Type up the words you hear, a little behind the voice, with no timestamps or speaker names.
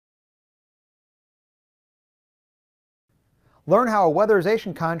Learn how a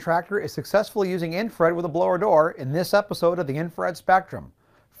weatherization contractor is successfully using infrared with a blower door in this episode of the Infrared Spectrum.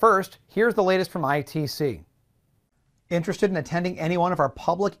 First, here's the latest from ITC. Interested in attending any one of our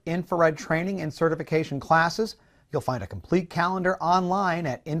public infrared training and certification classes? You'll find a complete calendar online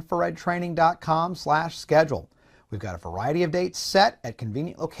at infraredtraining.com/schedule. We've got a variety of dates set at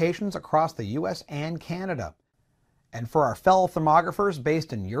convenient locations across the US and Canada. And for our fellow thermographers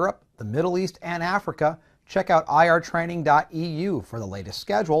based in Europe, the Middle East, and Africa, check out irtraining.eu for the latest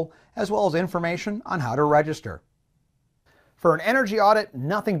schedule, as well as information on how to register. For an energy audit,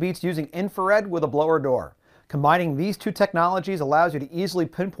 nothing beats using infrared with a blower door. Combining these two technologies allows you to easily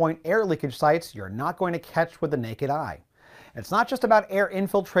pinpoint air leakage sites you're not going to catch with the naked eye. It's not just about air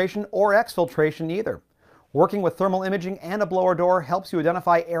infiltration or exfiltration either. Working with thermal imaging and a blower door helps you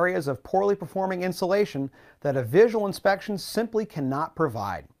identify areas of poorly performing insulation that a visual inspection simply cannot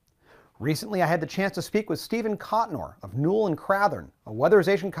provide. Recently, I had the chance to speak with Stephen Cotnor of Newell and Crathern, a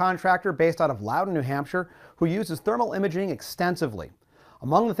weatherization contractor based out of Loudon, New Hampshire, who uses thermal imaging extensively.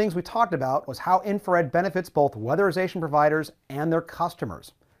 Among the things we talked about was how infrared benefits both weatherization providers and their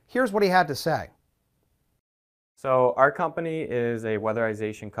customers. Here's what he had to say. So our company is a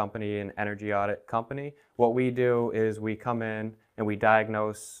weatherization company, an energy audit company. What we do is we come in and we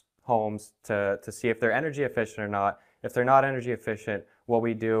diagnose homes to see if they're energy efficient or not. If they're not energy efficient, what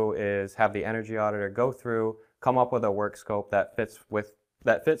we do is have the energy auditor go through, come up with a work scope that fits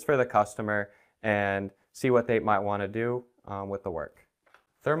for the customer, and see what they might want to do with the work.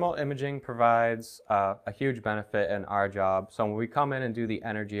 Thermal imaging provides a huge benefit in our job. So when we come in and do the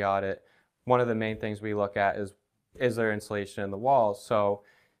energy audit, one of the main things we look at is there insulation in the walls? So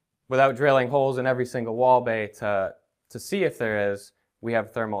without drilling holes in every single wall bay to see if there is, we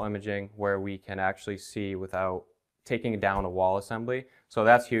have thermal imaging where we can actually see without taking down a wall assembly. So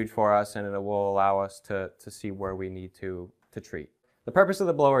that's huge for us, and it will allow us to see where we need to treat. The purpose of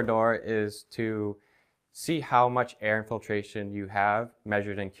the blower door is to see how much air infiltration you have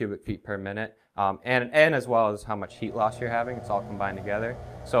measured in cubic feet per minute, and as well as how much heat loss you're having. It's all combined together.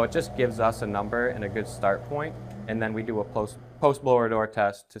 So it just gives us a number and a good start point, and then we do a post blower door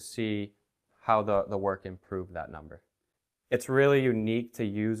test to see how the work improved that number. It's really unique to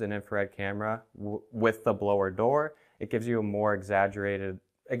use an infrared camera with the blower door. It gives you a more exaggerated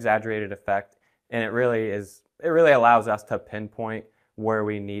effect, and it really allows us to pinpoint where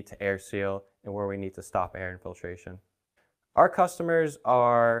we need to air seal and where we need to stop air infiltration. Our customers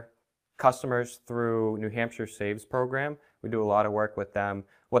are customers through New Hampshire Saves program. We do a lot of work with them.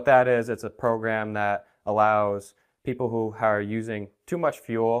 What that is, it's a program that allows people who are using too much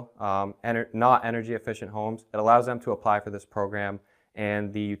fuel, not energy efficient homes, it allows them to apply for this program,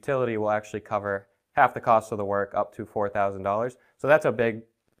 and the utility will actually cover half the cost of the work, up to $4,000. So that's a big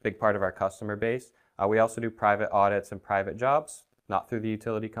part of our customer base. We also do private audits and private jobs, not through the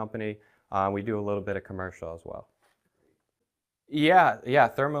utility company. We do a little bit of commercial as well. Yeah,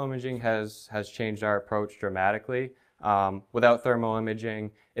 thermal imaging has changed our approach dramatically. Without thermal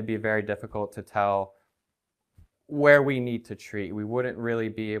imaging, it'd be very difficult to tell where we need to treat. We wouldn't really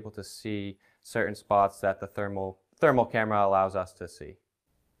be able to see certain spots that the thermal camera allows us to see.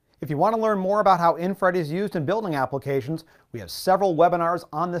 If you want to learn more about how infrared is used in building applications, we have several webinars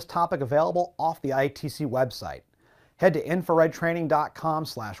on this topic available off the ITC website. Head to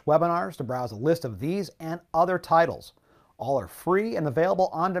infraredtraining.com/webinars to browse a list of these and other titles. All are free and available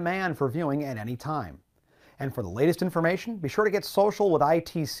on demand for viewing at any time. And for the latest information, be sure to get social with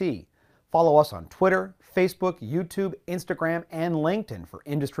ITC. Follow us on Twitter, Facebook, YouTube, Instagram, and LinkedIn for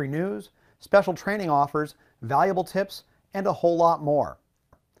industry news, special training offers, valuable tips, and a whole lot more.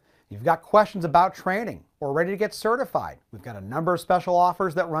 You've got questions about training or ready to get certified? We've got a number of special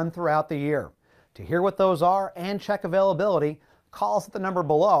offers that run throughout the year. To hear what those are and check availability, call us at the number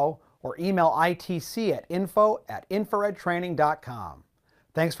below or email ITC at info@infraredtraining.com.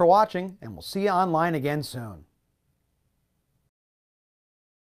 Thanks for watching, and we'll see you online again soon.